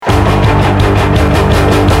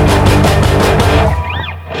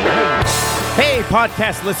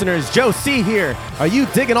podcast listeners, Joe C here. Are you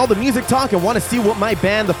digging all the music talk and want to see what my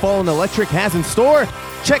band, The Fallen Electric, has in store?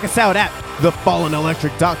 Check us out at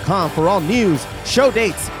thefallenelectric.com for all news, show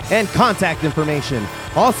dates, and contact information.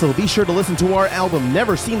 Also, be sure to listen to our album,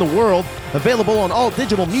 Never Seen the World, available on all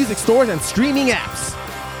digital music stores and streaming apps.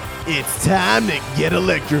 It's time to get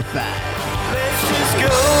electrified. Let's just go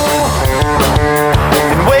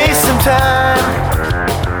and waste some time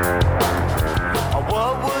on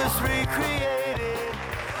what was recreated.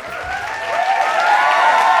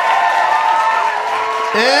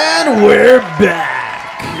 And we're back.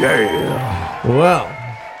 Yeah. Well,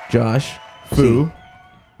 Josh, Foo,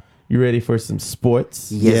 you ready for some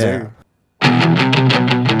sports? Yes, sir.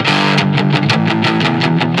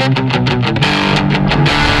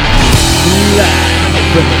 Live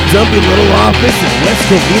from a dumpy little office in West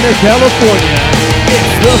Covina, California,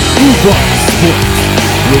 it's the Foobar Sports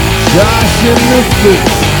with Josh and the Foo.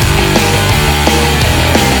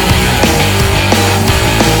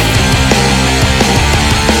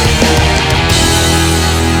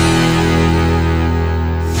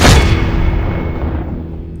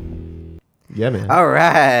 Yeah, man. All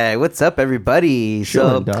right. What's up, everybody?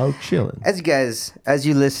 Chilling, dog. Chilling. As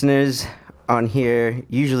you listeners on here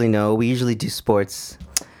usually know, we usually do sports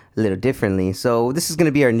a little differently. So this is going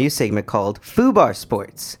to be our new segment called Foobar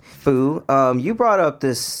Sports. Foo, you brought up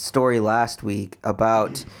this story last week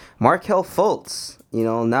about Markelle Fultz,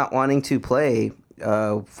 not wanting to play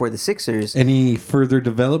for the Sixers. Any further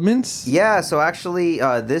developments? Yeah, so actually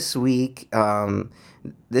this week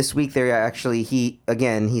they're actually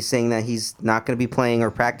he's saying that he's not going to be playing or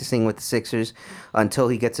practicing with the Sixers until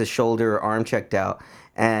he gets his shoulder or arm checked out,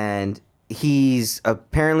 and he's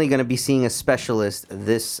apparently going to be seeing a specialist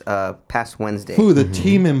this past Wednesday. Who the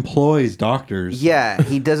team employs doctors? Yeah,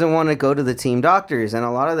 he doesn't want to go to the team doctors, and a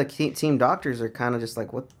lot of the team doctors are kind of just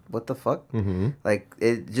like, what the fuck? Mm-hmm. Like,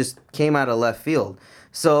 it just came out of left field.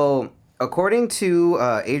 So according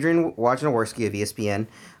to Adrian Wojnarowski of ESPN,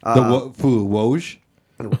 Woj.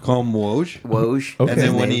 Call him Woj. Woj. Okay. And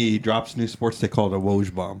then when he drops new sports, they call it a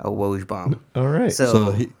Woj bomb. A Woj bomb. All right.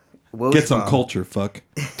 So he get some culture, fuck.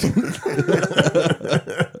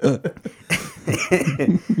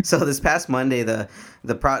 So this past Monday,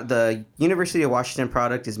 the University of Washington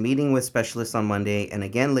product is meeting with specialists on Monday and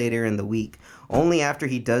again later in the week. Only after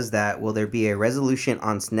he does that will there be a resolution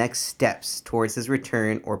on next steps towards his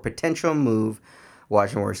return or potential move,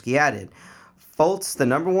 Wojnarowski added. Fultz, the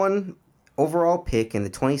number one overall pick in the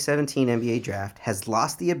 2017 NBA draft, has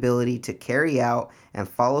lost the ability to carry out and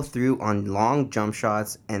follow through on long jump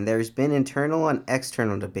shots, and there's been internal and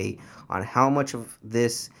external debate on how much of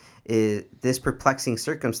this perplexing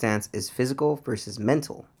circumstance is physical versus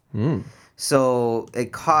mental. So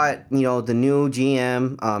it caught the new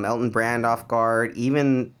GM Elton Brand off guard.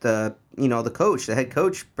 Even the head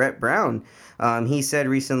coach Brett Brown. He said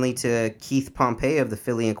recently to Keith Pompey of the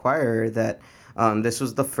Philly Inquirer that this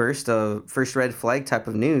was the first red flag type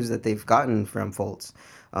of news that they've gotten from Fultz.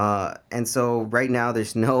 And so right now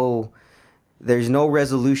there's no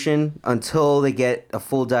resolution until they get a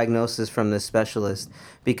full diagnosis from this specialist,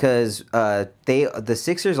 because the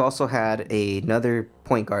Sixers also had another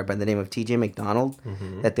point guard by the name of TJ McDonald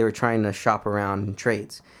that they were trying to shop around in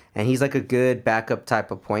trades. And he's like a good backup type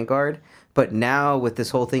of point guard. But now with this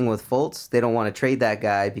whole thing with Fultz, they don't want to trade that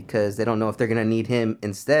guy because they don't know if they're going to need him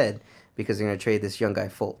instead, because they're going to trade this young guy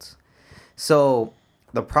Fultz. So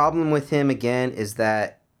the problem with him, again, is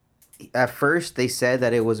that at first they said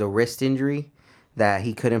that it was a wrist injury, that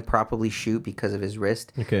he couldn't properly shoot because of his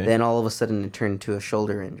wrist. Okay. Then all of a sudden it turned to a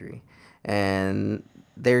shoulder injury. And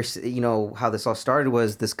there's, how this all started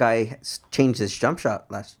was this guy changed his jump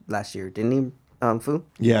shot last year, didn't he, Foo?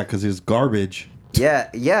 Yeah, because he was garbage. Yeah.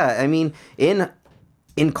 I mean, in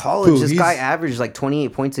college, this guy averaged like 28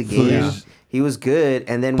 points a game. He was good,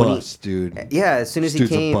 and then dude. Yeah, as soon as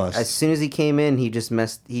he came in, he just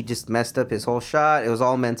messed up his whole shot. It was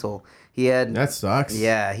all mental. That sucks.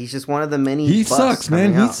 Yeah, he's just one of the many. He sucks,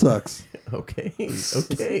 man. He sucks. Okay,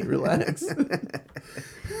 relax.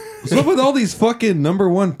 What's up with all these fucking number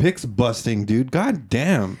one picks busting, dude? God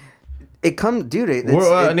damn.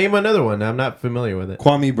 Name another one. I'm not familiar with it.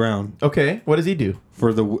 Kwame Brown. Okay, what does he do?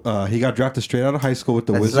 He got drafted straight out of high school with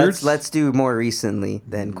the Wizards. Let's do more recently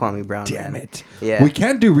than Kwame Brown. Damn it. Yeah. We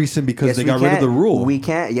can't do recent because they got rid of the rule. We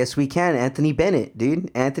can't. Yes, we can. Anthony Bennett,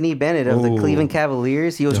 dude. Anthony Bennett of the Cleveland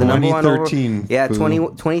Cavaliers. He was the number one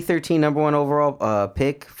 2013 number one overall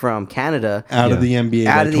pick from Canada. Out of the NBA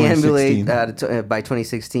by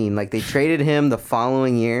 2016. Like, they traded him the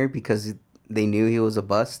following year because they knew he was a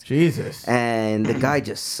bust. Jesus. And the guy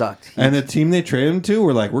just sucked. And the team they traded him to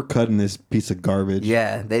were like, we're cutting this piece of garbage.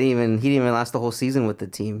 Yeah, he didn't even last the whole season with the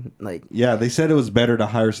team. Like, Yeah, they said it was better to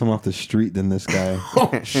hire someone off the street than this guy.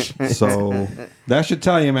 So that should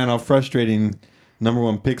tell you, man, how frustrating number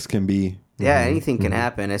one picks can be. yeah, anything can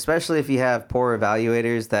happen, especially if you have poor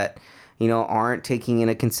evaluators that, aren't taking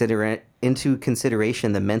into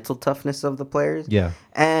consideration the mental toughness of the players. Yeah.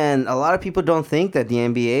 And a lot of people don't think that the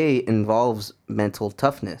NBA involves mental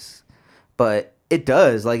toughness, but it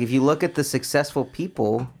does. Like, if you look at the successful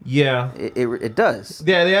people, Yeah. it does.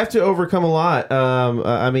 Yeah, they have to overcome a lot.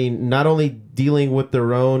 I mean, not only dealing with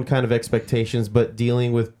their own kind of expectations, but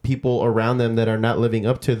dealing with people around them that are not living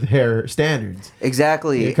up to their standards.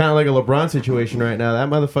 Exactly. Kind of like a LeBron situation right now. That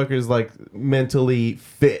motherfucker is like mentally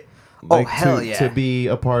fit. Like, hell yeah. To be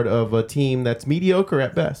a part of a team that's mediocre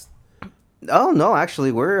at best. Oh no, actually,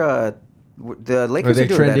 the Lakers they are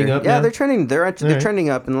doing trending better. up Yeah, now? they're trending. They're right. trending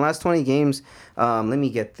up in the last 20 games. Let me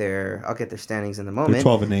get their. I'll get their standings in the moment. They're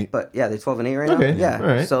 12-8. But yeah, they're 12-8 right Okay, now. Yeah. all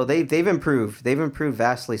right. So they've improved. They've improved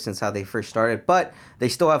vastly since how they first started. But they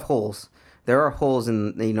still have holes. There are holes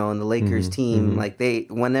in in the Lakers team. Like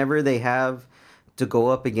whenever they have to go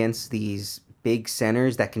up against these big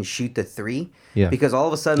centers that can shoot the three. Yeah. Because all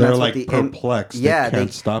of a sudden They're that's like what the perplexed. Yeah, they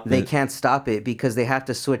can't stop They it. can't stop it because they have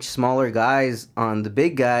to switch smaller guys on the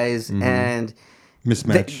big guys and.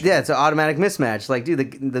 Mismatch. Yeah, it's an automatic mismatch. Like,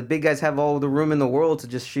 dude, the big guys have all the room in the world to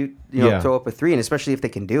just shoot, Yeah. throw up a three, and especially if they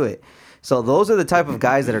can do it. So those are the type of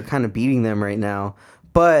guys that are kind of beating them right now.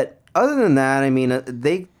 But other than that, I mean,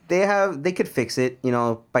 they could fix it.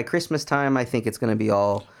 By Christmas time, I think it's going to be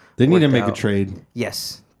all. They need to worked make a out. trade.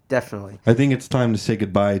 Yes, definitely. I think it's time to say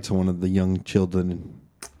goodbye to one of the young children.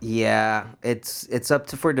 Yeah, it's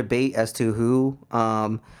up for debate as to who.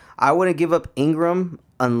 I wouldn't give up Ingram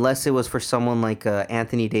unless it was for someone like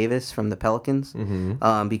Anthony Davis from the Pelicans,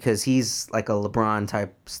 because he's like a LeBron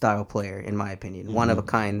type style player, in my opinion, one of a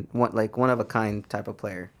kind type of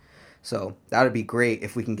player. So that would be great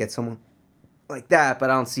if we can get someone like that. But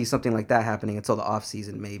I don't see something like that happening until the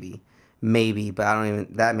offseason, maybe. But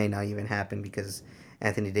that may not even happen because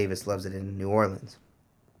Anthony Davis loves it in New Orleans.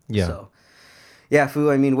 Yeah. So, yeah,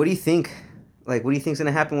 Foo. I mean, what do you think? Like, what do you think's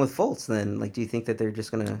gonna happen with Fultz then? Like, do you think that they're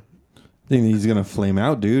just gonna think he's gonna flame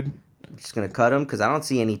out, dude. cut him? Because I don't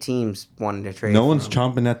see any teams wanting to trade. No for one's him.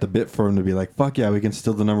 chomping at the bit for him to be like, "Fuck yeah, we can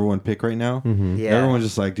steal the number one pick right now." Yeah, Everyone's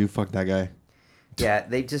just like, "Dude, fuck that guy." yeah.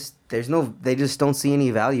 They just don't see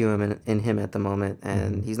any value in him at the moment,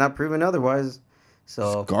 and he's not proven otherwise.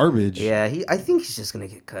 So It's garbage. yeah, I think he's just gonna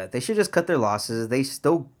get cut. They should just cut their losses.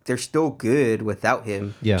 They're still good without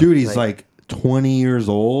him. Yeah. Dude, he's like 20 years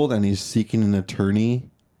old and he's seeking an attorney.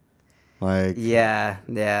 Like, Yeah,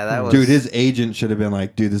 that was. dude, his agent should have been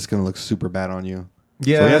like, "Dude, this is gonna look super bad on you."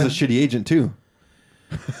 Yeah. So he has a shitty agent too.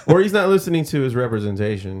 Or he's not listening to his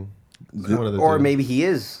representation. One of the or two. maybe he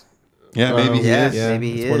is. Yeah, maybe he yeah. is. Yeah,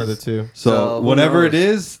 Maybe he it's one of the is. two. So So, who whatever it knows?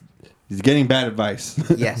 is, he's getting bad advice.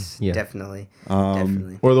 Yes, Yeah. definitely, Um,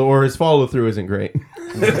 definitely. Or his follow through isn't great.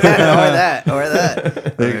 or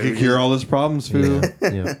that. They could cure all his problems, Foo.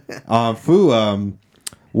 Yeah. Foo,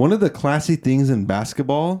 one of the classy things in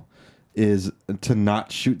basketball is to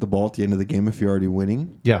not shoot the ball at the end of the game if you're already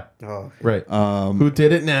winning. Yeah. Oh, Right. Who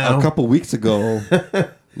did it now? A couple weeks ago,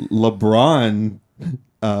 LeBron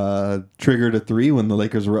triggered a three when the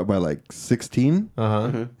Lakers were up by like 16.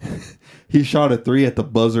 Uh-huh. He shot a three at the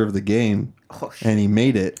buzzer of the game, oh shit. and he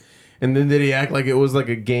made it. And then did he act like it was like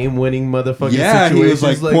a game-winning motherfucking Yeah, situation? he was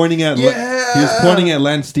like pointing at. yeah! He was pointing at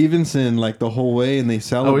Lance Stevenson like the whole way, and they I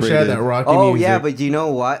celebrated. wish I had that Rocky Oh music. yeah, but do you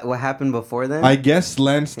know what happened before then? I guess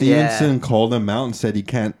Lance Stevenson Yeah. called him out and said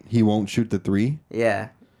he won't shoot the three. Yeah,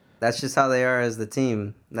 that's just how they are as the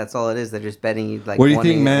team. That's all it is. They're just betting like What do you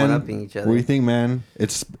think, man? one-upping each other. What do you think, man?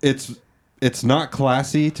 It's not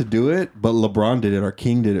classy to do it, but LeBron did it. Our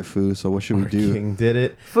king did it, Foo. So what should we do? King did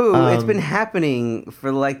it. Foo, it's been happening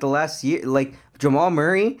for like the last year. Like Jamal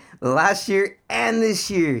Murray last year and this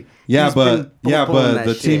year. Yeah, He's but been pulling that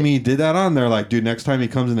the team shit. he did that on, they're like, dude, next time he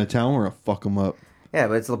comes into town, we're gonna fuck him up. Yeah,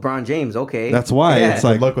 but it's LeBron James. Okay, That's why Yeah. it's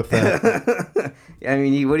like, Good luck with that. I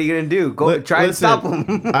mean, what are you gonna do? Go try and Listen, stop him.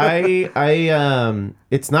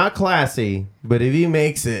 It's not classy, but if he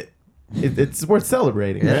makes it, it's worth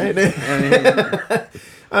celebrating, right?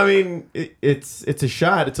 I mean, it's a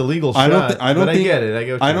shot. It's a legal shot. I don't but think I get it. I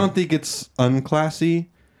get what I you don't mean. think it's unclassy,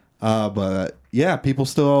 but yeah, people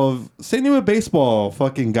still have, same thing with baseball.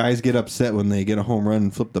 Fucking guys get upset when they get a home run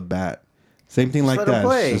and flip the bat. Same thing like let 'em that.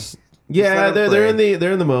 play. It's just, Yeah, let him they're play.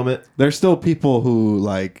 in the moment. there's still people who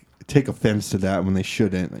like take offense to that when they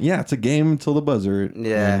shouldn't. Yeah, it's a game until the buzzer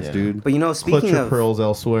ends, dude. But Clutch speaking your of pearls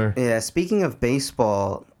elsewhere. yeah, speaking of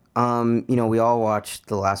baseball, we all watched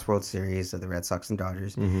the last World Series of the Red Sox and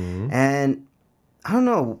Dodgers, and I don't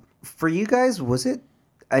know, for you guys, was it?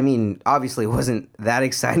 I mean, obviously, it wasn't that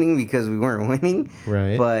exciting because we weren't winning,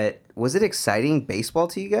 Right. But was it exciting baseball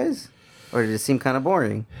to you guys, or did it seem kind of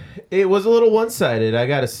boring? It was a little one-sided, I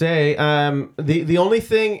gotta say. The only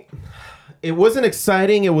thing, it wasn't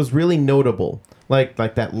exciting. It was really notable, like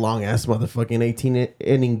that long ass motherfucking 18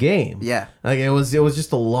 inning game. Yeah, like it was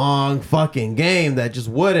just a long fucking game that just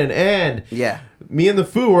wouldn't end. Yeah. Me and the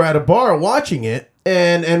Foo were at a bar watching it,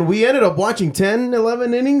 and we ended up watching 10,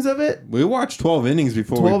 11 innings of it. We watched 12 innings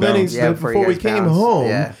before 12 we bounced. innings before we came bounced. home.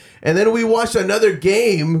 Yeah. And then we watched another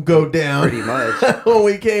game go down. Pretty much. when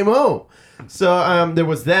we came home. So there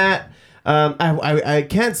was that. I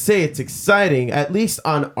can't say it's exciting, at least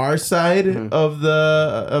on our side of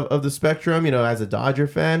the spectrum. As a Dodger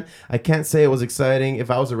fan, I can't say it was exciting.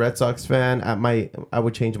 If I was a Red Sox fan, I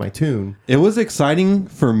would change my tune. It was exciting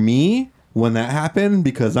for me when that happened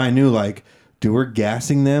because I knew, like, dude, we're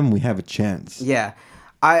gassing them. We have a chance. Yeah.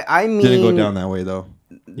 I mean... Didn't go down that way, though.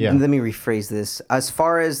 Yeah. Let me rephrase this. As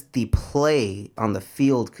far as the play on the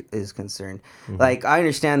field is concerned, like, I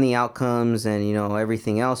understand the outcomes and,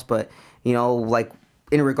 everything else, but, like,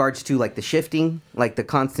 in regards to, like, the shifting, like the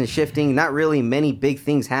constant shifting, not really many big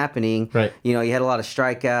things happening. Right. You had a lot of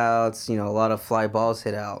strikeouts, a lot of fly balls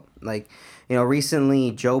hit out. Like,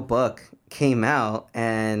 recently Joe Buck came out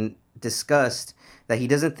and discussed that he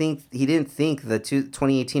didn't think the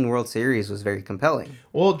 2018 World Series was very compelling.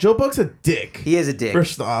 Well, Joe Buck's a dick. He is a dick.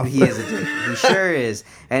 First off. He is a dick. He sure is.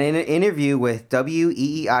 And in an interview with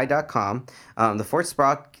WEEI.com,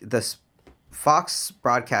 the Fox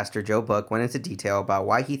broadcaster Joe Buck went into detail about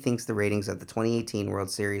why he thinks the ratings of the 2018 World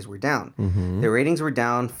Series were down. The ratings were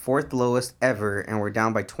down, fourth lowest ever, and were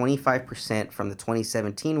down by 25% from the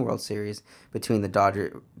 2017 World Series between the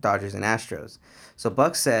Dodgers and Astros. So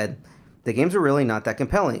Buck said, the games were really not that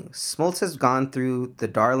compelling. Smoltz has gone through the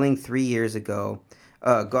darling 3 years ago,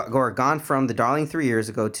 gone from the darling 3 years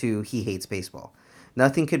ago to he hates baseball.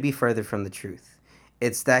 Nothing could be further from the truth.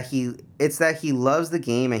 It's that he loves the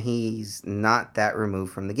game and he's not that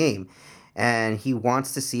removed from the game. And he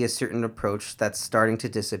wants to see a certain approach that's starting to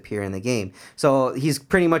disappear in the game. So he's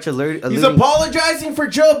pretty much He's apologizing for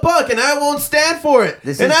Joe Buck, and I won't stand for it.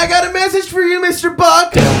 I got a message for you, Mr.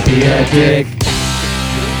 Buck. Don't be a dick.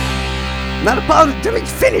 Not apologizing. Let me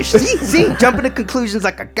finish. See, jumping to conclusions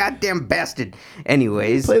like a goddamn bastard.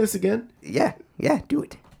 Anyways. Play this again? Yeah, do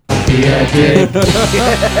it. Be a dick.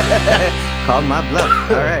 Called my bluff.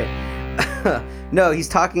 All right. No, he's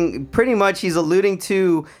talking, pretty much he's alluding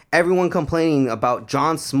to everyone complaining about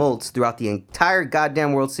John Smoltz throughout the entire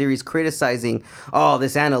goddamn World Series, criticizing,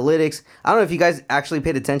 this analytics. I don't know if you guys actually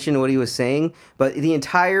paid attention to what he was saying, but the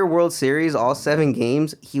entire World Series, all 7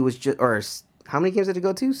 games, he was just, or how many games did he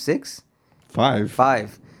go to? 6? 5.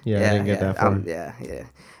 5. Yeah, I didn't get that far. Yeah.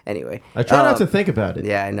 Anyway. I try not to think about it.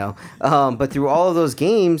 Yeah, I know. But through all of those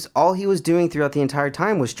games, all he was doing throughout the entire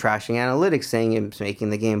time was trashing analytics, saying it's making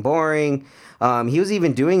the game boring. He was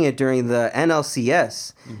even doing it during the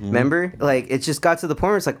NLCS. Remember? Like, it just got to the point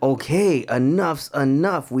where it's like, okay, enough's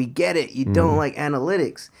enough. We get it. You don't like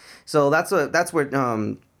analytics. So that's what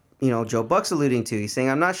Joe Buck's alluding to. He's saying,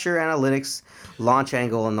 I'm not sure analytics, launch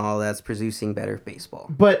angle, and all that's producing better baseball.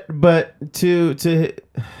 But to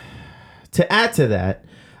add to that,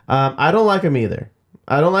 I don't like them either.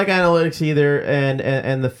 I don't like analytics either,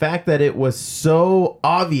 and the fact that it was so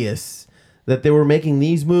obvious that they were making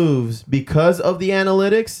these moves because of the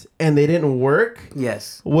analytics and they didn't work.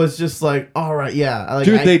 Yes, was just like, all right, yeah, like,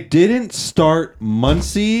 dude. They didn't start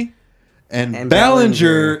Muncy and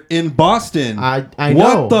Ballinger in Boston. I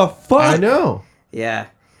know. What the fuck? I know. Yeah,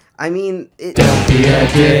 I mean, Don't be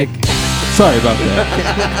a dick. Sorry about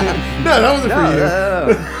that. No, that wasn't for you.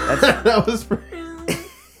 No. That was for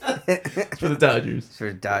it's for the Dodgers. It's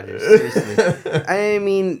for the Dodgers, seriously. I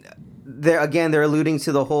mean, they're alluding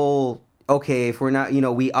to the whole, okay, if we're not,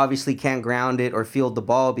 we obviously can't ground it or field the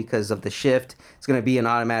ball because of the shift. It's going to be an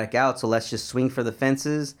automatic out, so let's just swing for the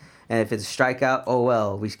fences. And if it's a strikeout, oh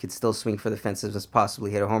well, we could still swing for the fences and possibly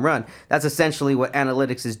hit a home run. That's essentially what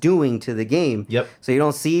analytics is doing to the game. Yep. So you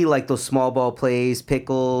don't see like those small ball plays,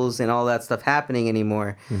 pickles, and all that stuff happening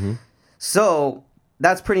anymore. So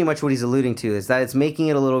that's pretty much what he's alluding to, is that it's making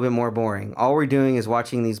it a little bit more boring. All we're doing is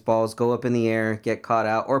watching these balls go up in the air, get caught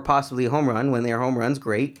out, or possibly a home run. When they're home runs,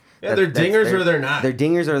 great. Yeah, they're dingers or they're not. They're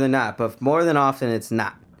dingers or they're not, but more than often it's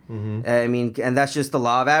not. I mean, and that's just the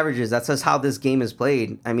law of averages. That's just how this game is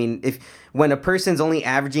played. I mean, when a person's only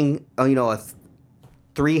averaging,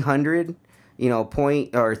 300,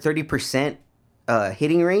 point or 30%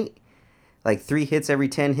 hitting rate, like 3 hits every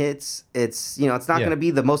 10 hits, it's it's not going to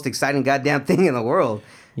be the most exciting goddamn thing in the world.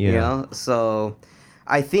 So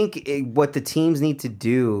I think what the teams need to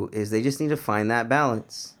do is they just need to find that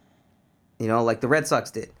balance, like the Red Sox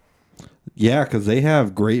did. Yeah, because they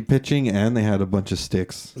have great pitching and they had a bunch of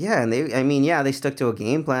sticks. Yeah, and they stuck to a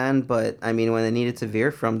game plan, but when they needed to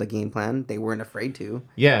veer from the game plan, they weren't afraid to.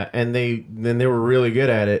 Yeah, and they were really good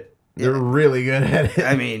at it. They're really good at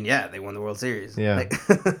it. They won the World Series. Yeah.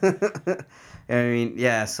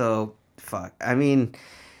 So fuck.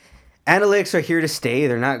 Analytics are here to stay.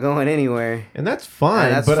 They're not going anywhere. And that's fine,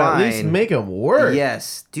 That's but fine. at least make them work.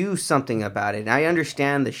 Yes, do something about it. And I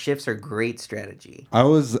understand the shifts are great strategy. I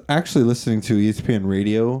was actually listening to ESPN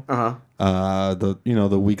Radio. Uh-huh.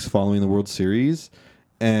 The weeks following the World Series,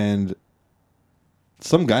 and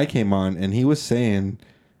some guy came on and he was saying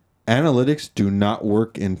analytics do not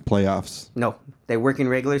work in playoffs. No, they work in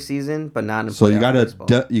regular season, but not in So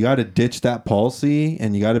playoff you gotta ditch that policy,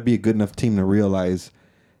 and you gotta be a good enough team to realize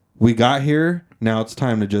we got here. Now it's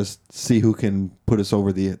time to just see who can put us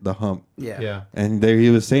over the hump. Yeah. And there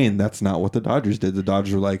he was saying that's not what the Dodgers did. The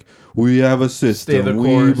Dodgers were like, we have a system. Stay the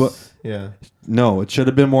course. No, it should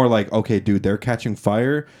have been more like, okay, dude, they're catching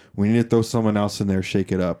fire. We need to throw someone else in there,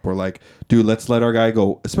 shake it up. Or like, dude, let's let our guy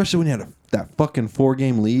go. Especially when you had that fucking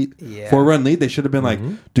 4-game lead, 4-run lead. They should have been like,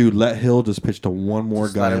 dude, let Hill just pitch to one more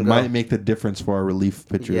Just let guy. him It go. might make the difference for our relief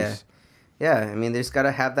pitchers. Yeah. They just got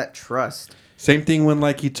to have that trust. Same thing when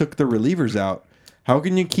he took the relievers out. How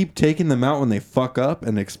can you keep taking them out when they fuck up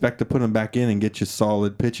and expect to put them back in and get you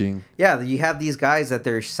solid pitching? Yeah, you have these guys that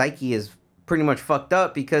their psyche is pretty much fucked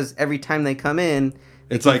up because every time they come in,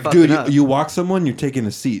 It's like, dude, you walk someone, you're taking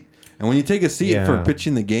a seat. And when you take a seat for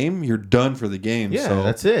pitching the game, you're done for the game. Yeah, so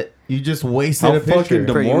that's it. You just wasted how a pitcher. fucking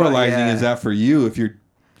demoralizing yeah. is that for you if you're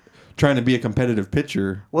trying to be a competitive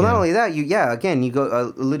pitcher? Well, not only that, you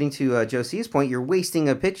go alluding to Joe C's point, you're wasting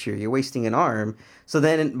a pitcher, you're wasting an arm. So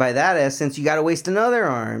then, by that essence, you got to waste another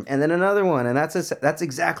arm and then another one, and that's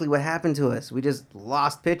exactly what happened to us. We just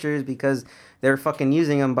lost pitchers because they're fucking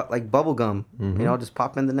using them like bubble gum. Just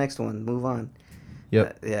pop in the next one, move on.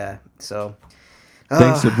 Yep. So.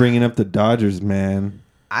 Thanks for bringing up the Dodgers, man.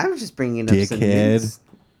 I was just bringing up some Dickhead. news.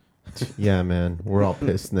 Yeah, man. We're all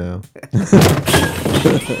pissed now. I'm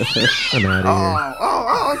out of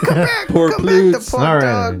Oh, come back. Poor come Plutes. back, the poor All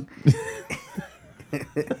right. dog.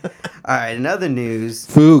 All right, another news.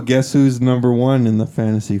 Foo, guess who's number 1 in the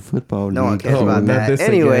fantasy football league? No one cares Oh, about not that. this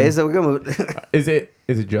Anyways, again. so we're going to move. here.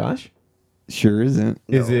 Is it Josh? Sure isn't.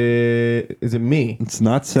 Is it me? It's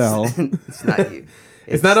not Sal. It's not you.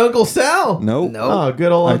 It's not Uncle Sal. Nope. No. Oh,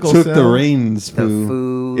 good old I Uncle took Sal. the reins, The Foo.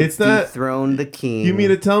 Foo It's not- dethroned the king. You mean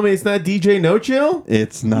to tell me it's not DJ No Chill?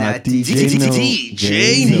 It's not Not DJ No.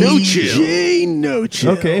 DJ No DJ No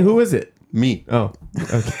Chill. Okay, who is it? Me. Oh,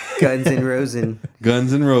 okay. Guns N' Rosen?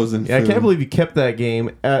 Guns N' Roses. Yeah, I can't believe you kept that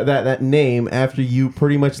that name after you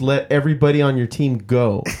pretty much let everybody on your team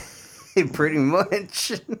go. Pretty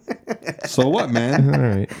much. So what, man? All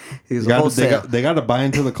right. He was a wholesale. They got to buy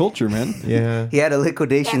into the culture, man. Yeah. He had a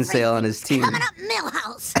liquidation sale on his team. Coming up,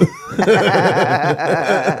 Millhouse.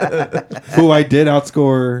 Who I did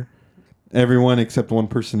outscore everyone except one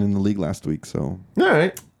person in the league last week. So All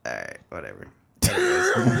right. All right, whatever.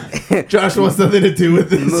 Josh wants nothing to do with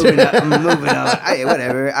this. Moving on.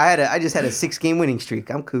 Whatever. I just had a 6-game winning streak.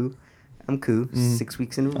 I'm cool. 6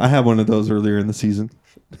 weeks in a row. I had one of those earlier in the season.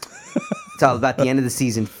 It's all about the end of the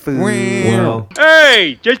season. Food. Well,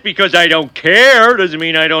 Hey, just because I don't care doesn't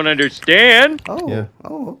mean I don't understand. Oh, Yeah.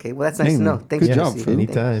 oh, okay. Well, that's nice Hey, to know. man. Thanks, Good job, Jesse. Foo.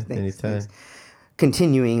 Anytime, Thanks. anytime.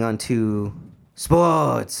 Continuing on to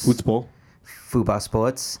sports. Football. Foobar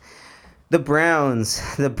Sports. The Browns.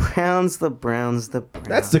 that's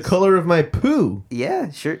the color of my poo. Yeah,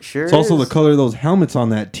 sure. It's also the is. color of those helmets on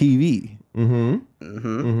that TV. Mm-hmm.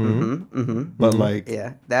 But like,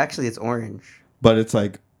 Yeah, actually, it's orange. but it's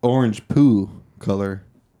like orange poo color.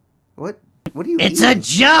 What do you? It's a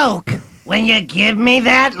joke. When you give me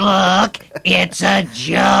that look, it's a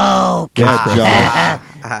joke. Yeah, Josh.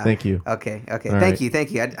 Thank you. Okay. All Thank right. you. I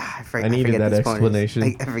needed forget that these pointers.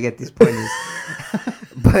 explanation. I forget these pointers.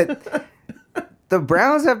 But the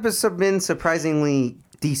Browns have been surprisingly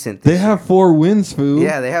decent. They have 4 wins, Foo.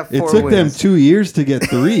 Yeah, they have 4 It took them wins. 2 years to get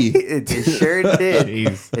 3. It sure did.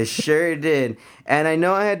 Jeez. It sure did. And I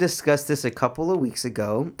know I had discussed this a couple of weeks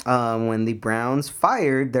ago when the Browns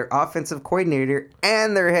fired their offensive coordinator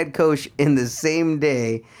and their head coach in the same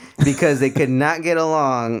day because they could not get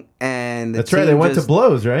along. And That's right. They went to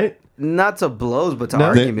blows, right? not to blows, but to No?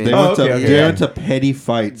 arguments. They went to petty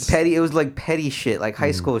fights. Petty. It was like petty shit, like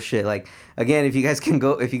high school shit. Like again, if you guys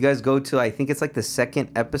go to, I think it's like the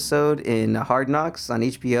second episode in Hard Knocks on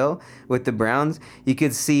HBO with the Browns, you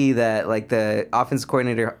could see that like the offense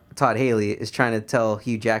coordinator Todd Haley is trying to tell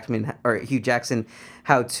Hugh Jackson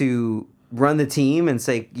how to run the team and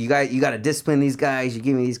say you got to discipline these guys. You're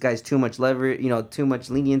giving these guys too much leverage, too much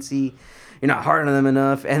leniency. You're not hard on them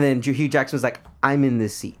enough. And then Hugh Jackson was like, I'm in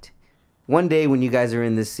this seat. One day when you guys are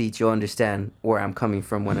in this seat, you'll understand where I'm coming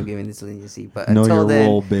from when I'm giving this leniency. But know until your then,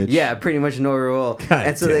 role, bitch. Yeah, pretty much know your role. God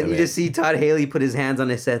and so damn then you it. just see Todd Haley put his hands on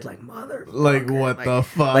his head like, motherfucker. Like, what the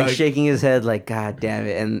fuck? Like shaking his head like, God damn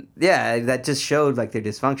it. And yeah, that just showed like their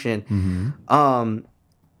dysfunction. Mm-hmm.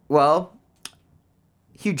 Well,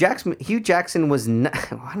 Hugh Jackson was not,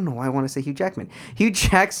 I don't know why I want to say Hugh Jackman. Hugh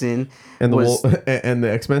Jackson and was... and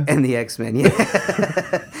the X-Men? And the X-Men,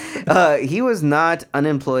 yeah. He was not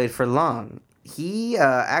unemployed for long. He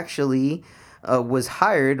actually was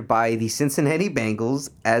hired by the Cincinnati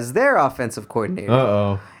Bengals as their offensive coordinator.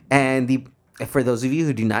 Uh-oh. And for those of you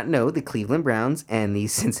who do not know, the Cleveland Browns and the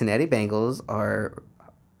Cincinnati Bengals are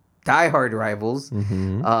diehard rivals,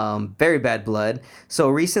 very bad blood. So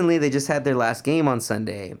recently they just had their last game on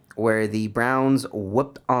Sunday where the Browns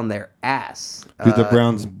whooped on their ass. Dude, the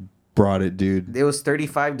Browns brought it, dude. It was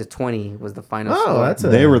 35-20 was the final Oh,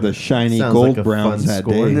 score. They were the shiny sounds gold like a Browns fun that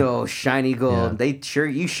score. day. No, shiny gold. Yeah.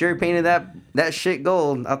 You sure painted that shit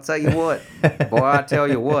gold. I'll tell you what. Boy, I'll tell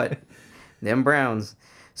you what. Them Browns.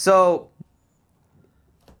 So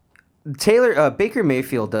Baker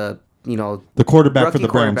Mayfield, the quarterback for rookie the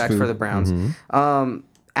Browns. quarterback for the Browns.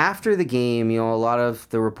 After the game, a lot of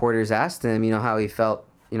the reporters asked him, how he felt,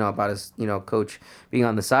 about his, coach being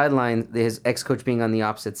on the sideline, his ex-coach being on the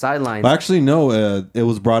opposite sidelines. Well, actually, no. It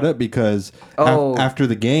was brought up because after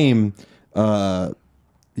the game,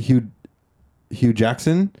 Hugh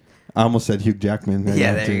Jackson. I almost said Hugh Jackman.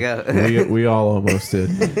 Yeah, there you go. we all almost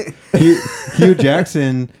did. Hugh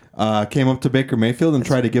Jackson came up to Baker Mayfield and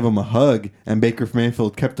tried to give him a hug, and Baker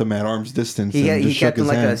Mayfield kept him at arm's distance. He just kept shook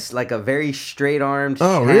him his like hand. a very straight-armed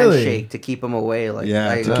really? handshake to keep him away.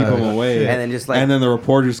 To keep him away. And then and then the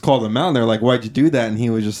reporters called him out, and they're like, "Why'd you do that?" And he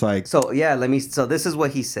was just like, So this is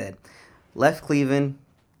what he said. Left Cleveland,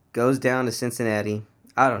 goes down to Cincinnati.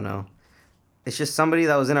 I don't know. It's just somebody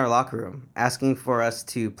that was in our locker room asking for us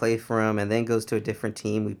to play for him, and then goes to a different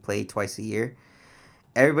team. We play twice a year.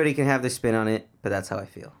 Everybody can have their spin on it, but that's how I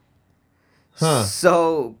feel. Huh.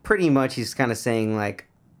 So pretty much he's kind of saying like,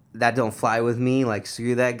 that don't fly with me. Like,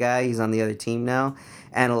 screw that guy. He's on the other team now.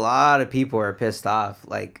 And a lot of people are pissed off.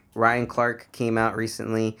 Like, Ryan Clark came out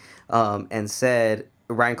recently and said,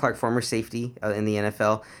 Ryan Clark, former safety in the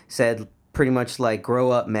NFL, said pretty much like,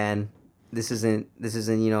 grow up, man. This isn't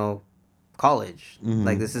college.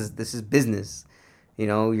 Like, this is business.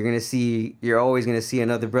 You're always gonna see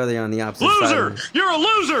another brother on the opposite side. Loser! You're a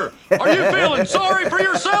loser! Are you feeling sorry for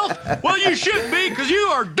yourself? Well, you should be, because you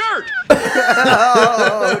are dirt!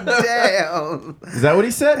 Oh, damn. Is that what he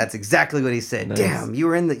said? That's exactly what he said. Nice. Damn,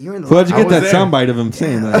 you're in the "Where'd you I get was that there. soundbite of him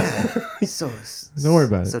saying that?" Don't worry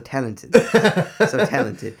about it. So talented. So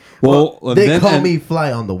talented. Well, They call me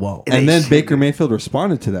fly on the wall. And They then should Baker Mayfield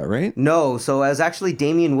responded to that, right? No, so it was actually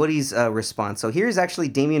Damian Woody's response. So here's actually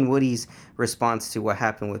Damian Woody's response to what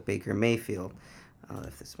happened with Baker Mayfield.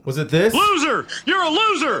 If this one. Was it this? Loser! You're a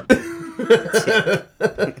loser!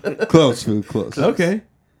 Close, food, close. Okay.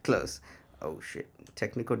 Close. Oh, shit.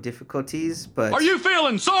 Technical difficulties, but... Are you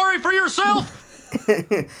feeling sorry for yourself?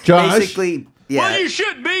 Josh? Basically, yeah. Well, you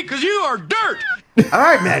should be, because you are dirt! All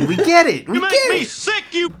right, man, we get it. We You make get me it. sick,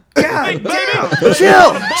 you God big baby! damn.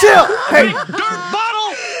 Chill. Hey. Big dirt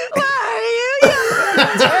bottle!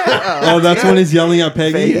 Oh, that's when he's yelling at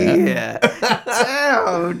Peggy? Yeah.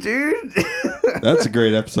 Damn, dude. That's a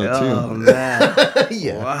great episode, Oh, too. man.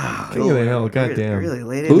 Yeah. Wow. King of the Hill, goddamn. Really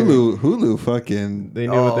late in there. Hulu fucking... They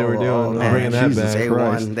knew what they were doing. man, Bringing that Jesus back.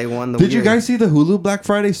 Christ. They won the Did you weird- guys see the Hulu Black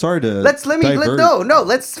Friday? Sorry to Let's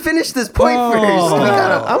finish this point Oh. first. We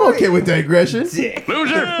got a I'm okay with digression.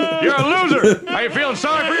 Loser! You're a loser! Are you feeling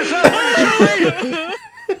sorry for yourself? Well, you should be!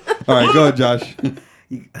 All right, go ahead, Josh.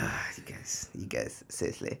 You guys,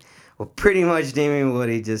 seriously. Well, pretty much Damian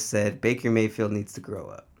Woody just said Baker Mayfield needs to grow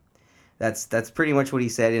up. That's pretty much what he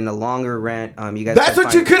said in a longer rant. You guys. That's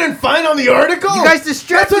what you couldn't find on the article? You guys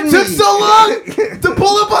distracted That's what me. took so long to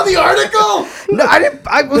pull up on the article? No, I didn't.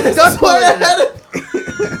 I was done pulling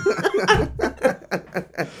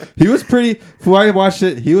it. He was pretty... Before I watched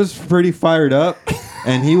it, he was pretty fired up.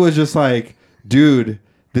 And he was just like, dude,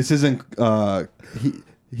 this isn't...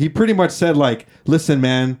 He pretty much said, like, listen,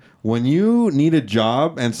 man, when you need a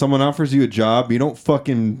job and someone offers you a job, you don't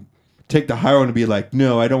fucking take the high road and be like,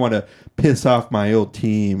 no, I don't want to piss off my old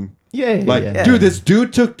team. Yeah, Like, yeah. dude, this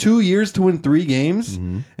dude took 2 years to win 3 games,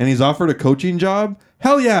 and he's offered a coaching job.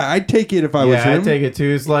 Hell yeah, I'd take it if I was Yeah, him. I take it too.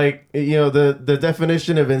 It's like, the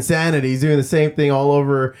definition of insanity. He's doing the same thing all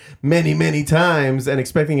over many, many times and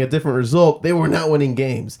expecting a different result. They were not winning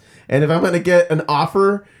games. And if I'm going to get an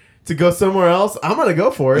offer to go somewhere else, I'm going to go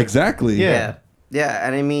for it. Exactly. Yeah. Yeah,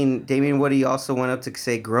 and I mean, Damian Woody also went up to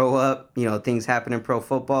say, grow up, things happen in pro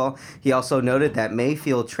football. He also noted that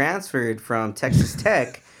Mayfield transferred from Texas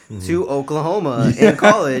Tech to Oklahoma in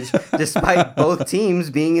college, despite both teams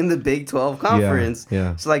being in the Big 12 conference.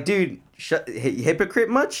 Yeah. It's like, dude, hypocrite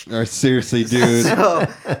much? Seriously, dude.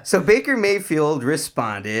 So Baker Mayfield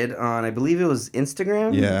responded on, I believe it was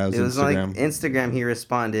Instagram? Yeah, it was like Instagram. Instagram. He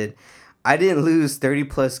responded, I didn't lose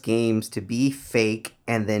 30-plus games to be fake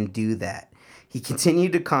and then do that. He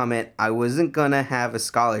continued to comment, I wasn't going to have a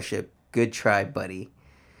scholarship. Good try, buddy.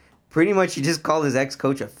 Pretty much he just called his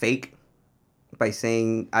ex-coach a fake by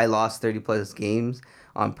saying, I lost 30-plus games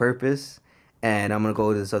on purpose, and I'm going to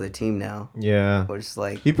go to this other team now. Yeah. Or just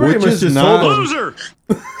like... He pretty Which much is just not- told him. Loser!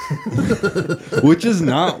 Which is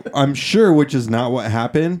not, I'm sure, which is not what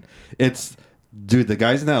happened. It's, dude, the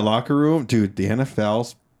guys in that locker room, dude, the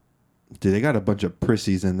NFL's, dude, they got a bunch of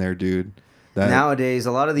prissies in there, dude. Nowadays,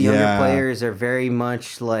 a lot of the younger Yeah. players are very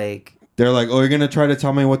much like... They're like, oh, you're going to try to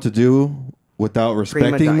tell me what to do without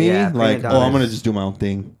respecting me? yeah, prima Like, oh, I'm donnas. going to just do my own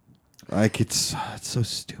thing. Like, it's so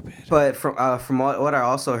stupid. But from what I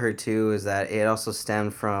also heard, too, is that it also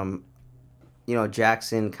stemmed from,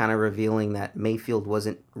 Jackson kind of revealing that Mayfield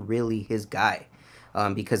wasn't really his guy.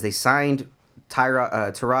 Because they signed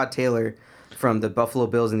Tyrod Taylor from the Buffalo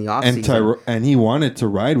Bills in the offseason. And he wanted to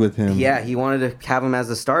ride with him. Yeah, he wanted to have him as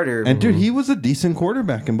a starter. And dude, he was a decent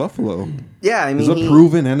quarterback in Buffalo. Yeah, I mean, He's a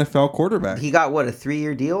proven NFL quarterback. he got, what, a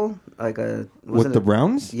 3-year deal? With the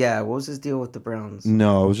Browns? Yeah, what was his deal with the Browns?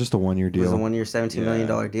 No, it was just a 1-year It was deal. a 1-year, $17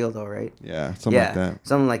 million deal, though, right? Yeah, something like that.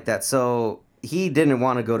 Something like that. So he didn't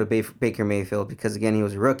want to go to Baker Mayfield because, again, he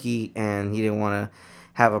was a rookie and he didn't want to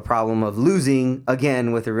have a problem of losing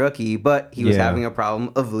again with a rookie, but he was having a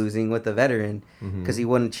problem of losing with a veteran because he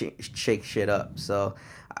wouldn't shake shit up. So,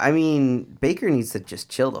 I mean, Baker needs to just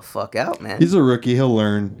chill the fuck out, man. He's a rookie. He'll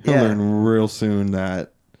learn. He'll Yeah. learn real soon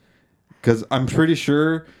that, because I'm pretty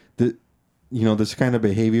sure that, this kind of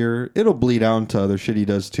behavior, it'll bleed out into other shit he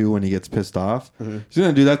does too when he gets pissed off. He's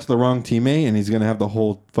going to do that to the wrong teammate and he's going to have the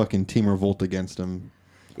whole fucking team revolt against him.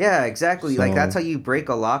 Yeah, exactly. Like, So- that's how you break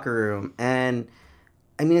a locker room. And,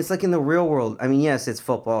 I mean, it's like in the real world. I mean, yes, it's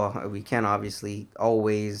football. We can't obviously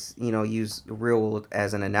always, use the real world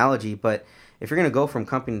as an analogy. But if you're going to go from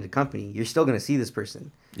company to company, you're still going to see this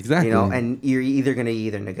person. Exactly. And you're either going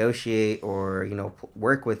to negotiate or,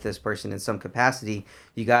 work with this person in some capacity.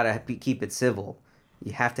 You got to keep it civil.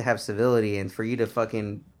 You have to have civility. And for you to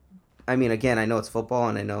fucking... I mean, again, I know it's football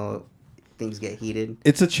and I know things get heated.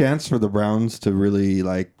 It's a chance for the Browns to really,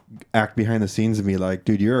 like, act behind the scenes and be like,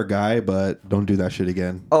 dude, you're a guy, but don't do that shit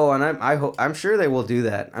again. Oh, and I'm sure they will do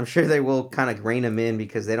that. I'm sure they will kind of rein him in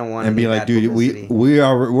because they don't want And to be like, dude,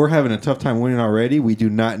 we're having a tough time winning already. We do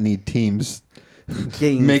not need teams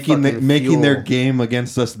making their game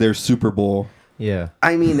against us their Super Bowl. Yeah.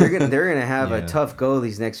 I mean, they're gonna have Yeah. a tough go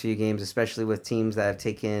these next few games, especially with teams that have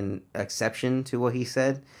taken exception to what he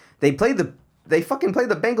said. They fucking played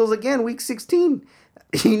the Bengals again, week 16.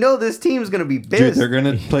 This team's gonna be pissed. Dude, they're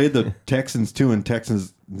gonna play the Texans too, and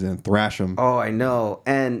Texans and thrash them. Oh, I know.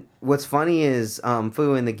 And what's funny is,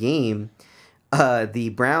 Foo, in the game,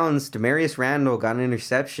 the Browns, Demarius Randall got an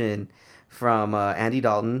interception from Andy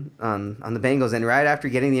Dalton on the Bengals. And right after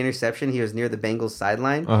getting the interception, he was near the Bengals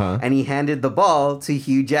sideline. And he handed the ball to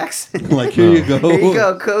Hugh Jackson. Like, here you go. Here you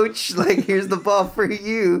go, coach. Like, here's the ball for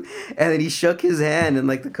you. And then he shook his hand, and,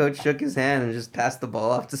 like, the coach shook his hand and just passed the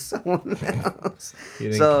ball off to someone else. He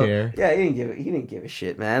didn't care. Yeah, he didn't give a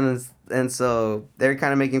shit, man. And so they're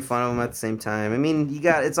kind of making fun of him at the same time. I mean,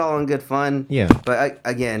 it's all in good fun. Yeah. But,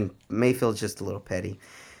 again, Mayfield's just a little petty.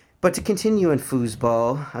 But to continue in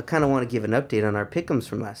foosball, I kind of want to give an update on our pick'ems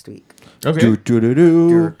from last week. Okay.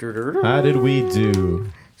 Do. How did we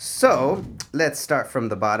do? So, let's start from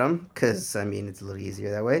the bottom, because, I mean, it's a little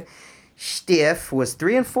easier that way. Steph was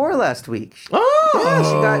 3-4 last week. Oh!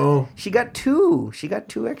 Yeah, she got two. She got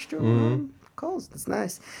 2 extra calls. That's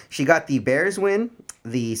nice. She got the Bears win,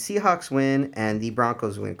 the Seahawks win, and the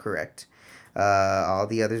Broncos win correct. All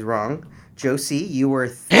the others wrong. Josie, you were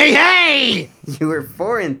Hey! you were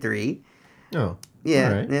 4-3. Oh. Yeah,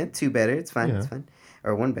 All right. yeah, 2 better. It's fine. Yeah. It's fine.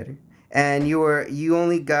 Or 1 better. And you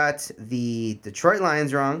only got the Detroit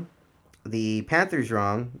Lions wrong, the Panthers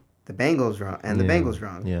wrong, the Bengals wrong, and the Bengals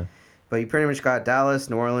wrong. Yeah. But you pretty much got Dallas,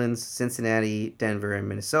 New Orleans, Cincinnati, Denver, and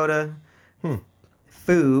Minnesota.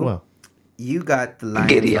 Foo, Well, you got the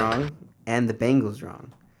Lions wrong and the Bengals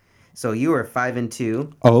wrong. So you were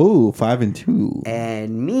 5-2. Oh, 5-2.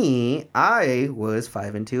 And me, I was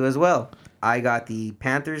 5-2 as well. I got the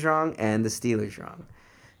Panthers wrong and the Steelers wrong.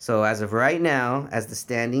 So as of right now, as the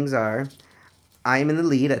standings are, I am in the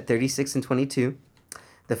lead at 36-22.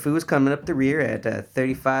 The Foo is coming up the rear at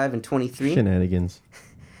 35-23. shenanigans.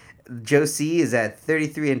 Joe C is at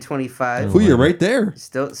 33-25. Foo, you're right there.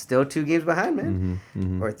 Still 2 games behind, man.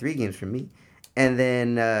 Or 3 games from me. And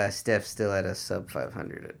then Steph's still at a sub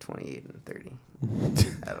 500 at 28-30.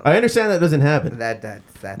 I understand that doesn't happen.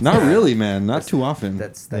 That's Not really, man. Not too often.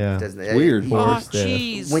 Yeah. Doesn't Weird. Poor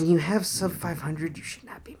Steph. When you have sub 500, you should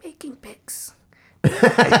not be making picks. But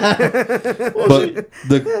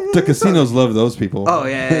the casinos love those people. Oh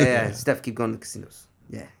yeah. Steph, keep going to the casinos.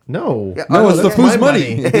 Yeah. No. Yeah, No, it's the That's Foo's my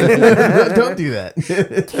money. Don't do that.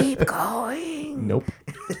 Keep going. Nope.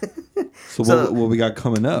 So what we got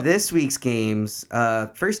coming up? This week's games.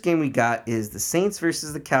 First game we got is the Saints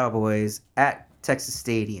versus the Cowboys at Texas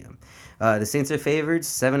Stadium. The Saints are favored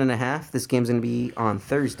 7.5. This game's gonna be on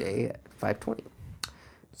Thursday at 5:20.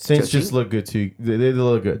 Saints Josie? just look good too. They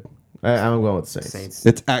look good. I'm going with the Saints. Saints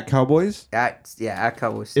It's at Cowboys. at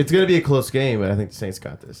Cowboys. It's going to be a close game, but I think the Saints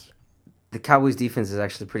got this. The Cowboys defense is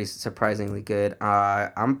actually pretty surprisingly good.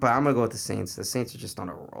 I'm gonna go with the Saints. The Saints are just on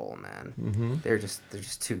a roll, man. They're just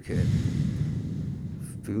too good.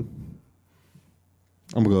 Foo.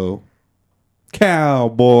 I'm gonna go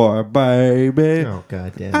Cowboy, baby. Oh,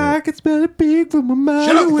 God damn I it. can smell it big from a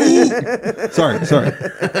mile away. Sorry.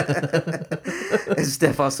 And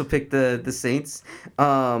Steph also picked the Saints.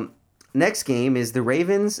 Next game is the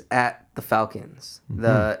Ravens at the Falcons.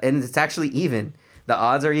 And it's actually even. The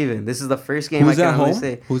odds are even. This is the first game Who's I at can only home?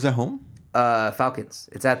 say. Who's at home? Falcons.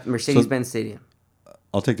 It's at Mercedes-Benz Stadium.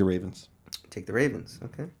 I'll take the Ravens. Take the Ravens.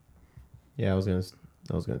 Okay. Yeah, I was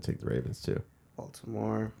gonna take the Ravens too.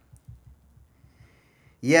 Baltimore.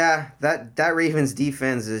 Yeah, that Ravens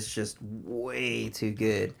defense is just way too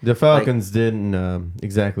good. The Falcons didn't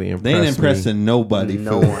exactly impress They ain't me. impressing nobody.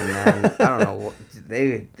 No Phil. one, man. I don't know.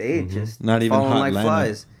 They just Not even falling hot like lineup.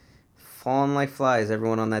 flies. Falling like flies.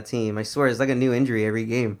 Everyone on that team. I swear, it's like a new injury every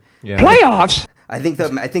game. Yeah. Playoffs? I think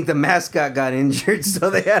the mascot got injured, so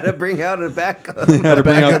they had to bring out a backup. Had to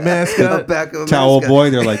bring Backup out mascot. A backup Towel mascot. Boy.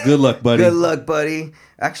 They're like, good luck, buddy. Good luck, buddy.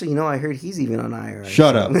 Actually, I heard he's even on IR.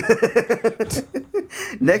 Shut up.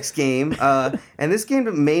 Next game, and this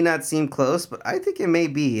game may not seem close, but I think it may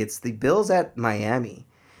be. It's the Bills at Miami.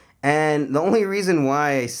 And the only reason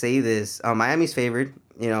why I say this, Miami's favored,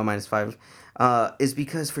 -5, is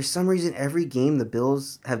because for some reason every game the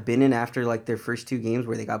Bills have been in after like their first 2 games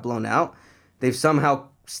where they got blown out, they've somehow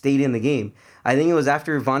stayed in the game. I think it was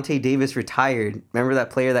after Vontae Davis retired. Remember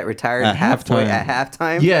that player that retired At halftime. At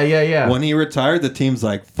halftime? Yeah. When he retired, the team's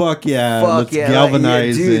like, fuck yeah, Fuck let's yeah,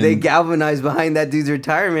 galvanize. dude, they and- galvanized behind that dude's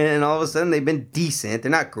retirement, and all of a sudden they've been decent.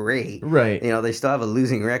 They're not great, Right. They still have a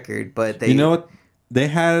losing record, but they. You know what? They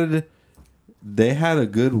had a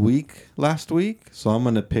good week last week, so I'm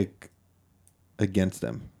gonna pick against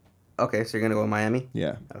them. Okay, so you're gonna go with Miami.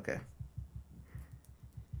 Yeah. Okay.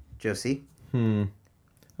 Josie,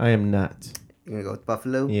 I am not. you're gonna go with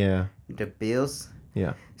Buffalo. Yeah. The Bills.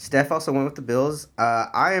 Yeah. Steph also went with the Bills.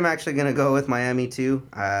 I am actually gonna go with Miami too.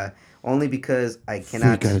 Only because I We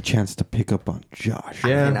cannot. got a chance to pick up on Josh.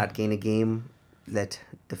 Yeah. Cannot gain a game. Let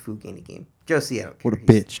the Foo gain a game. Josie, I don't care. What a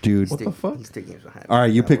bitch, dude. What the fuck? He's 3 games behind. All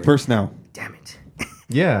right, you That pick works. first now. Damn it.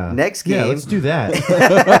 Yeah. Next Yeah, game. let's do that.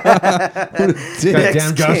 Dick. Next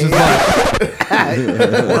Goddamn Josh is game.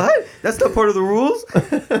 like. What? That's not part of the rules.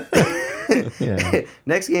 Yeah.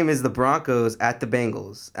 Next game is the Broncos at the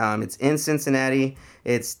Bengals. It's in Cincinnati.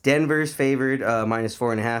 It's Denver's favored,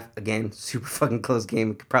 -4.5. Again, super fucking close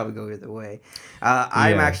game. It could probably go either way.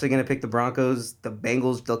 I'm Yeah. actually going to pick the Broncos. The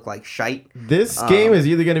Bengals look like shite. This game is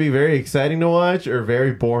either going to be very exciting to watch or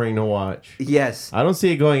very boring to watch. Yes, I don't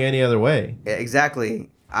see it going any other way. exactly.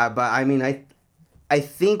 But I mean, I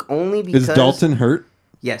think only because... Is Dalton hurt?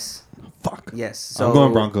 Yes. Fuck. Yes. So I'm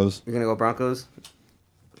going Broncos. You're going to go Broncos?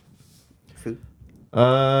 Foo?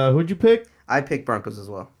 Who'd you pick? I picked Broncos as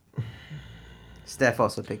well. Steph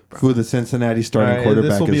also picked Broncos. Who the Cincinnati starting Alright,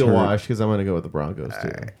 quarterback this will be is a hurt. wash because I'm going to go with the Broncos too.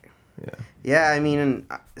 Yeah. Yeah, I mean,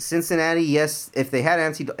 Cincinnati, yes, if they had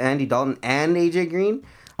Andy Dalton and AJ Green,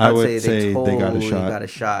 I I'd would say they totally got a shot. got a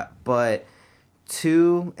shot. But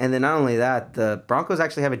and then not only that, the Broncos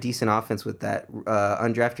actually have a decent offense with that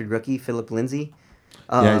undrafted rookie, Philip Lindsay.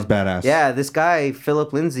 Yeah, he's badass. Yeah, this guy,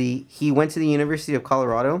 Philip Lindsay, he went to the University of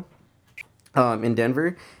Colorado. in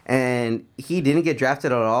Denver, and he didn't get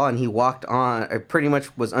drafted at all, and he walked on, or pretty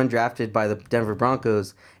much was undrafted by the Denver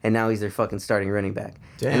Broncos, and now he's their fucking starting running back.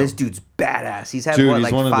 Damn. And this dude's badass. He's had Dude, what, he's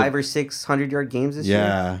like one of the- 500 or 600 yard games this year.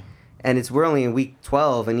 Yeah. And we're only in week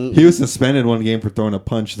 12, and He was suspended one game for throwing a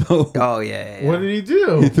punch, though. Oh yeah. What did he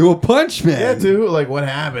do? He threw a punch, man. Yeah, dude. Like, what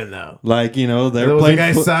happened though? Like, you know, There they're was a playing.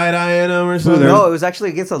 guy side eyeing him or something. No, it was actually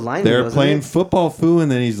against a lineman. They're wasn't playing it? football, Foo,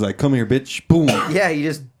 and then he's like, "Come here, bitch!" Boom. Yeah, he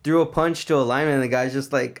just threw a punch to a lineman, and the guy's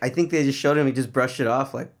just like, I think they just showed him. He just brushed it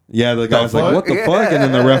off, like Yeah, the guy's like, fuck? "What the fuck?" And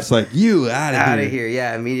then the ref's like, "You out out of of here!" here.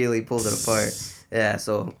 Yeah, immediately pulled it apart. Yeah,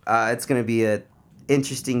 so it's gonna be a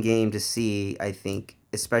interesting game to see. I think,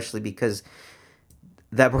 especially because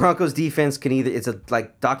that Broncos defense can it's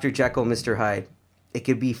like Dr. Jekyll, Mr. Hyde. It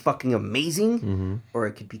could be fucking amazing, or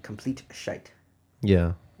it could be complete shite.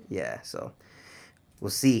 Yeah. Yeah, so we'll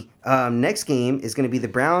see. Next game is going to be the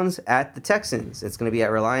Browns at the Texans. It's going to be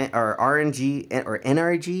at Reliant or RNG or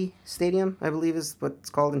NRG Stadium, I believe is what it's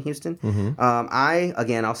called in Houston.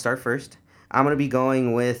 I'll start first. I'm going to be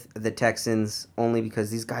going with the Texans only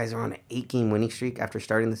because these guys are on an 8-game winning streak after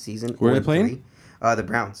starting the season. Where are they 0-3. playing? The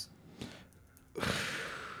Browns.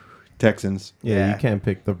 Texans. Yeah, Yeah. you can't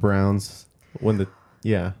pick the Browns when the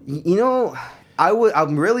You know, I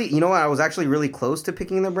was actually really close to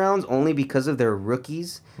picking the Browns only because of their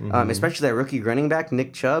rookies, especially that rookie running back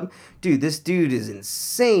Nick Chubb. Dude, this dude is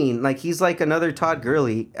insane. Like he's like another Todd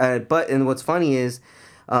Gurley. And what's funny is,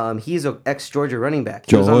 he's an ex-Georgia running back.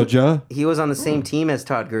 Georgia? He was on the same team as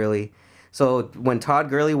Todd Gurley. So when Todd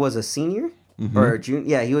Gurley was a senior. Or June,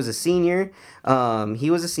 yeah, he was a senior.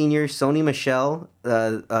 Sony Michel,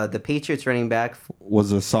 the Patriots running back,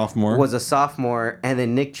 Was a sophomore. was a sophomore, and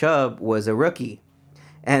then Nick Chubb was a rookie.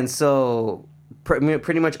 And so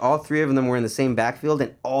pretty much all three of them were in the same backfield,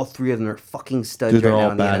 and all three of them are fucking studs Dude, right they're now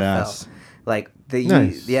all in the badass. NFL. Like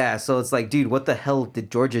Nice. yeah. So it's like, dude, what the hell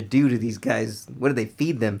did Georgia do to these guys? What did they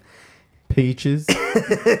feed them? Peaches.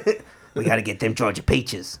 We got to get them Georgia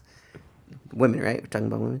peaches. Women, right? We're talking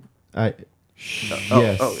about women.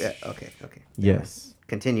 Yes. Oh yeah. Okay. Yes.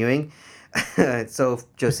 Continuing. So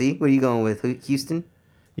Josie, what are you going with? Houston.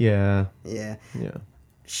 Yeah. Yeah. Yeah.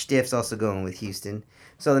 Stiff's also going with Houston.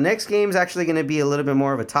 So the next game is actually going to be a little bit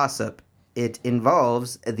more of a toss-up. It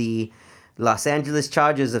involves the Los Angeles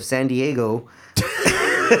Chargers of San Diego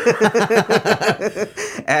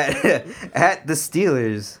at the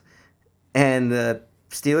Steelers. And the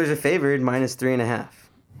Steelers are favored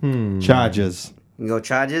 -3.5. Charges. You go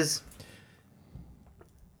Chargers?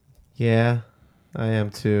 Yeah, I am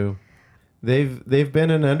too. They've been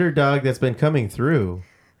an underdog that's been coming through.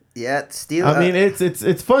 Yeah, Steelers. I mean,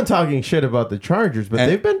 it's fun talking shit about the Chargers, but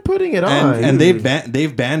they've been putting it on. And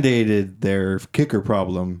they've band-aided their kicker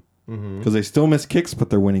problem because they still miss kicks, but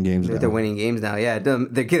they're winning games now. They're winning games now. Yeah,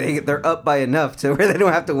 they're up by enough to where they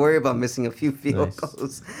don't have to worry about missing a few field Nice.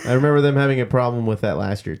 goals. I remember them having a problem with that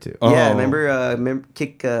last year too. Oh. Yeah, remember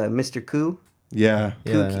Mr. Koo? Yeah.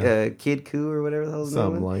 Yeah. Kid Koo or whatever the hell his name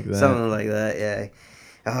Something was? like that. Something like that, yeah.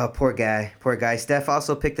 Oh, poor guy. Steph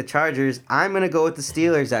also picked the Chargers. I'm going to go with the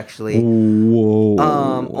Steelers, actually. Whoa.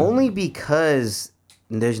 Only because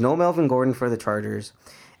there's no Melvin Gordon for the Chargers.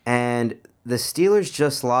 And the Steelers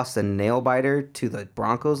just lost a nail-biter to the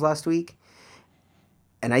Broncos last week.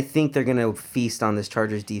 And I think they're going to feast on this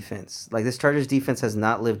Chargers defense. Like, this Chargers defense has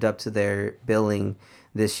not lived up to their billing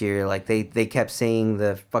this year. Like, they kept saying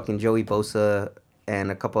the fucking Joey Bosa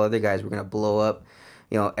and a couple other guys were going to blow up,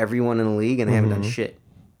 everyone in the league, and they haven't done shit.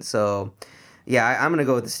 So, yeah, I'm going to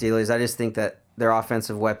go with the Steelers. I just think that their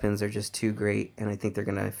offensive weapons are just too great, and I think they're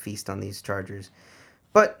going to feast on these Chargers.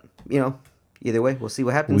 But, either way, we'll see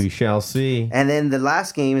what happens. We shall see. And then the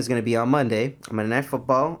last game is going to be on Monday, Monday Night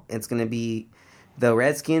Football. It's going to be the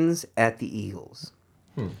Redskins at the Eagles.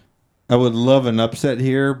 I would love an upset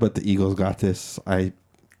here, but the Eagles got this.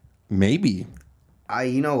 Maybe.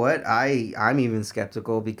 You know what? I'm even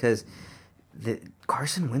skeptical because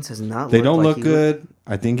Carson Wentz has not. They looked don't like look he good.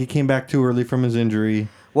 I think he came back too early from his injury.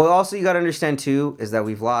 Well, also you got to understand too is that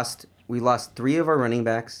we lost 3 of our running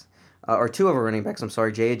backs, or 2 of our running backs. I'm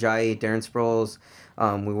sorry, Jay Ajayi, Darren Sproles.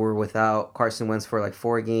 We were without Carson Wentz for like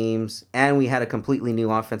 4 games, and we had a completely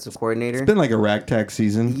new offensive coordinator. It's been like a ragtag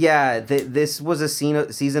season. Yeah, this was a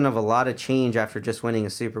season of a lot of change after just winning a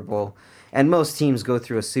Super Bowl. And most teams go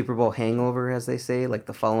through a Super Bowl hangover, as they say, like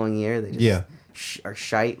the following year. They just are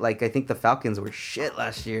shite. Like, I think the Falcons were shit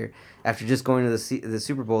last year after just going to the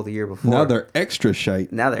Super Bowl the year before. Now they're extra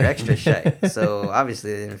shite. Now they're extra shite. So,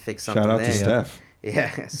 obviously, they didn't fix something Shout out there. to Steph.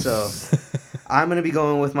 Yeah, so I'm going to be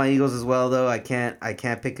going with my Eagles as well, though. I can't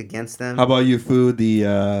pick against them. How about you, Foo?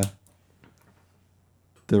 The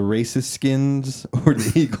The racist skins or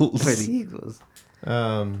the Eagles? For the Eagles.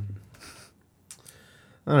 I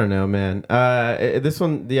don't know, man. This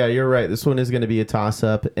one, yeah, you're right. This one is going to be a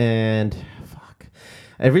toss-up, and fuck.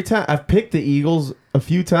 Every time I've picked the Eagles a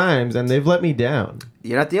few times, and they've let me down.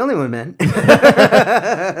 You're not the only one, man.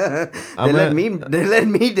 They let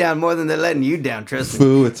me down more than they're letting you down. Trust me.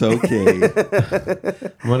 Foo, it's okay.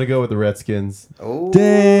 I'm gonna go with the Redskins. Oh,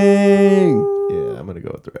 Dang. Yeah, I'm gonna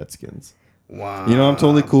go with the Redskins. wow. You know, I'm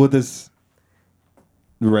totally cool with this.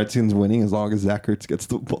 The Redskins winning as long as Zach Ertz gets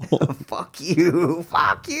the ball. Fuck you.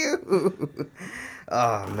 Fuck you.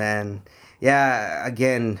 Oh, man. Yeah,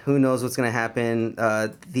 again, who knows what's going to happen.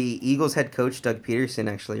 The Eagles head coach, Doug Peterson,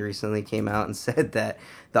 actually recently came out and said that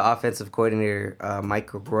the offensive coordinator,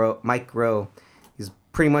 Mike Rowe, is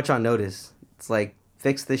pretty much on notice. It's like,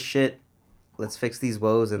 fix this shit. Let's fix these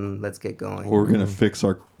woes and let's get going. We're going to fix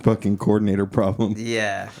our fucking coordinator problem.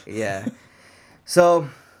 Yeah. So,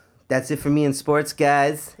 that's it for me in sports,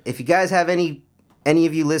 guys. If you guys have any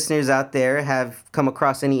of you listeners out there have come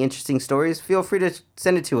across any interesting stories, feel free to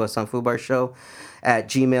send it to us on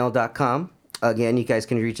foobarshow@gmail.com. Again, you guys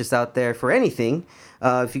can reach us out there for anything.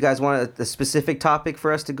 If you guys want a specific topic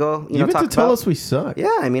for us to go, Even talk to tell about, us we suck.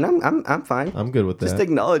 Yeah, I mean, I'm fine. I'm good with that. Just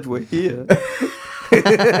acknowledge we're here.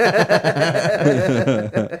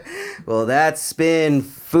 Well, that's been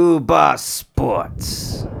Foobar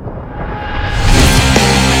Sports.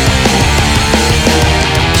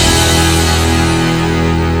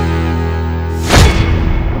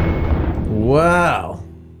 Wow.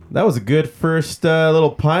 That was a good first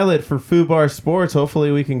little pilot for Foobar Sports.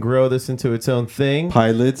 Hopefully we can grow this into its own thing.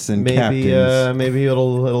 Pilots and captains. Maybe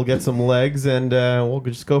it'll get some legs, and we'll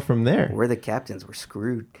just go from there. We're the captains. We're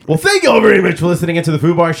screwed. Well, thank you all very much for listening into the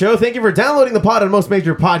Foobar Show. Thank you for downloading the pod on most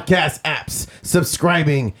major podcast apps,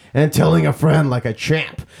 subscribing, and telling a friend like a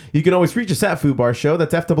champ. You can always reach us at Foobar Show.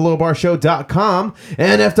 That's FWBarshow.com.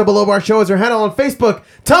 And FWBar Show is our handle on Facebook,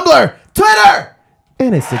 Tumblr, Twitter,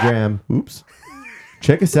 and Instagram. Oops.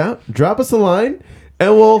 Check us out. Drop us a line,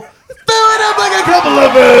 and we'll fill it up like a couple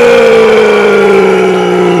of boos.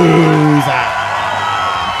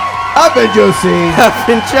 I've been Josie. I've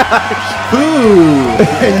been Josh. Foo.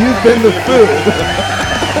 And you've been the Foo.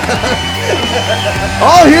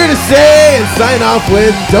 All here to say and sign off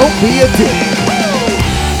with, don't be a dick.